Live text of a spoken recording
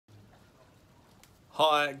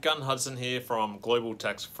Hi, Gun Hudson here from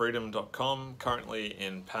globaltaxfreedom.com, currently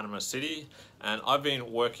in Panama City, and I've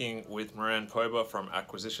been working with Moran Pober from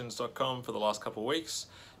Acquisitions.com for the last couple of weeks.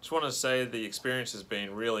 Just want to say the experience has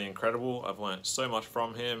been really incredible. I've learned so much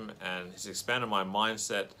from him, and he's expanded my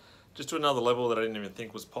mindset just to another level that I didn't even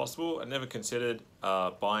think was possible. I never considered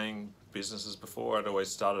buying businesses before. I'd always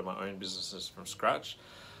started my own businesses from scratch.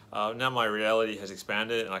 Now my reality has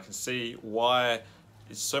expanded, and I can see why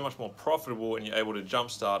it's so much more profitable and you're able to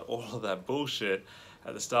jumpstart all of that bullshit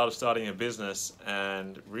at the start of starting a business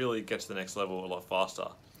and really get to the next level a lot faster.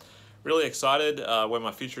 Really excited where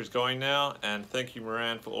my future is going now, and thank you,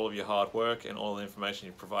 Moran, for all of your hard work and all the information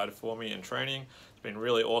you've provided for me and training. It's been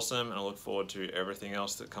really awesome, and I look forward to everything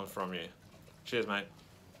else that comes from you. Cheers, mate.